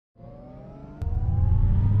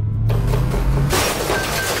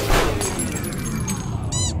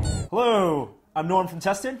Hello, I'm Norm from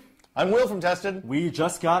Tested. I'm Will from Tested. We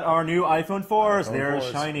just got our new iPhone 4s. They're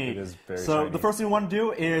shiny. It is very so shiny. the first thing we want to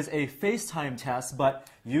do is a FaceTime test, but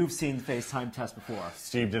you've seen FaceTime tests before.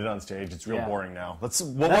 Steve did it on stage. It's real boring now. What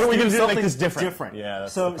are we do going to do to make something this different? Yeah,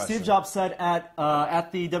 that's so the question. Steve Jobs said at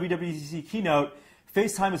the WWDC keynote,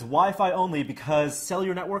 FaceTime is Wi-Fi only because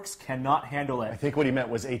cellular networks cannot handle it. I think what he meant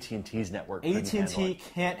was AT&T's network. AT&T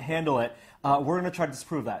can't handle it. We're going to try to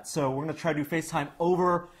disprove that. So we're going to try to do FaceTime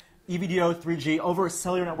over EVDO 3G, over a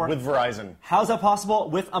cellular network. With Verizon. How's that possible?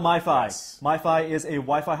 With a MiFi. Yes. MiFi is a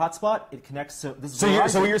Wi-Fi hotspot. It connects to this. So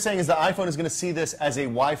what you're saying is the iPhone is going to see this as a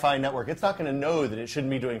Wi-Fi network. It's not going to know that it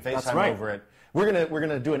shouldn't be doing FaceTime over it. We're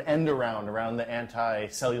gonna do an end around the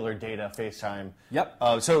anti-cellular data FaceTime. Yep.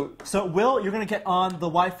 So Will, you're gonna get on the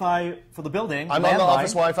Wi-Fi for the building. I'm on the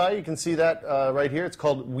office Wi-Fi. You can see that right here. It's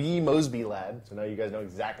called Wee Mosby Lad. So now you guys know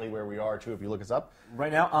exactly where we are too if you look us up.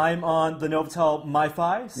 Right now I'm on the Novotel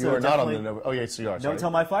MiFi. So you are not on the Novotel. Oh yes, you are. Sorry.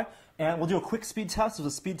 Novotel MiFi, and we'll do a quick speed test. There's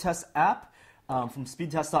a speed test app from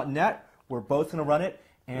speedtest.net. We're both gonna run it,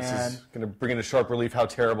 and this is gonna bring into sharp relief how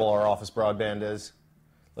terrible our office broadband is.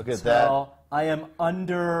 Look at that. I am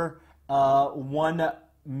under 1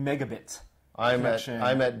 megabit. I'm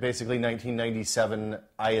at basically 1997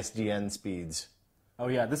 ISDN speeds. Oh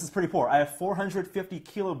yeah, this is pretty poor. I have 450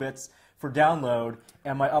 kilobits for download,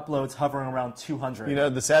 and my upload's hovering around 200. You know,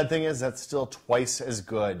 the sad thing is that's still twice as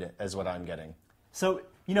good as what I'm getting. So,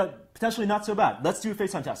 you know, potentially not so bad. Let's do a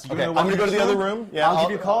FaceTime test. Okay, I'm going to go to the other room. Yeah, I'll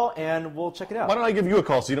give you a call, and we'll check it out. Why don't I give you a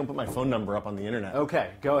call so you don't put my phone number up on the internet? Okay,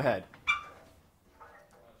 go ahead.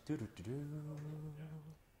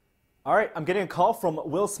 All right, I'm getting a call from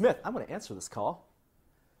Will Smith. I'm going to answer this call.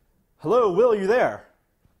 Hello, Will, are you there?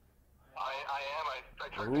 I am.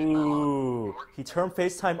 I turned Ooh, FaceTime on. he turned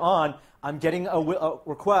FaceTime on. I'm getting a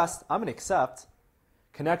request. I'm going to accept.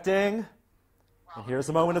 Connecting. And here's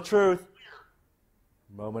a moment of truth.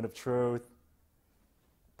 Moment of truth.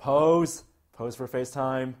 Pose. Pose for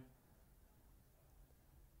FaceTime.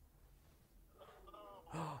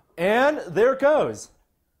 And there it goes.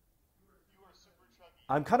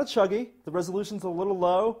 I'm kind of chuggy. The resolution's a little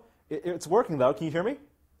low. It's working, though. Can you hear me?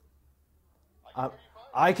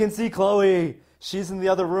 I can see Chloe. She's in the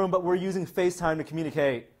other room, but we're using FaceTime to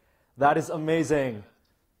communicate. That is amazing.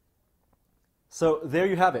 So there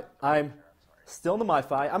you have it. I'm still in the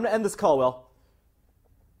MiFi. I'm going to end this call, Will.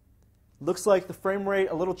 Looks like the frame rate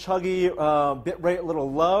a little chuggy, bit rate a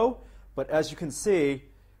little low, but as you can see,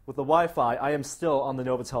 with the Wi-Fi, I am still on the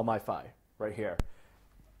Novotel MiFi right here.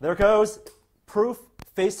 There it goes. Proof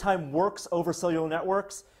FaceTime works over cellular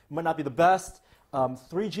networks. It might not be the best.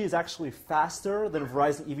 3G is actually faster than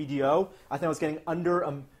Verizon EVDO. I think I was getting under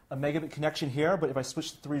a megabit connection here, but if I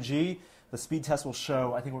switch to 3G, the speed test will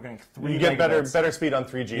show I think we're getting 3 megabits. You get better speed on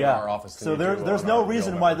 3G in our office. So there's no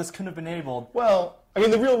reason why this couldn't have been enabled. Well, I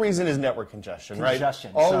mean, the real reason is network congestion, right?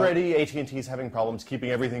 Already, so, AT&T is having problems keeping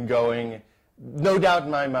everything going. No doubt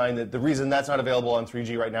in my mind that the reason that's not available on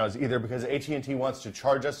 3G right now is either because AT&T wants to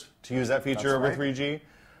charge us to use that feature over 3G,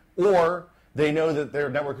 or they know that their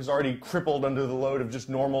network is already crippled under the load of just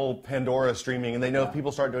normal Pandora streaming, and they know if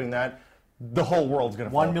people start doing that, the whole world's going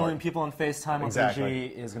to fall 1 million apart. people on FaceTime on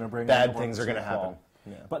 3G is going to bring bad things are going to happen.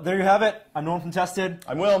 Yeah. But there you have it. I'm Norm from Tested.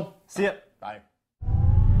 I'm Will. See ya. Bye.